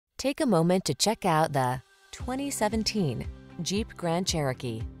Take a moment to check out the 2017 Jeep Grand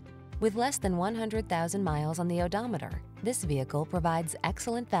Cherokee. With less than 100,000 miles on the odometer, this vehicle provides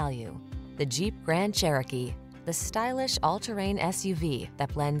excellent value. The Jeep Grand Cherokee, the stylish all-terrain SUV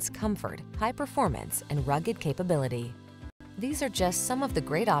that blends comfort, high performance, and rugged capability. These are just some of the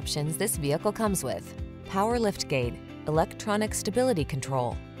great options this vehicle comes with: power liftgate, electronic stability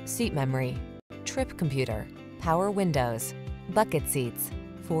control, seat memory, trip computer, power windows, bucket seats,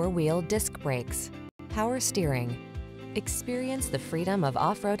 four-wheel disc brakes, power steering. Experience the freedom of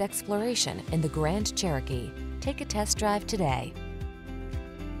off-road exploration in the Grand Cherokee. Take a test drive today.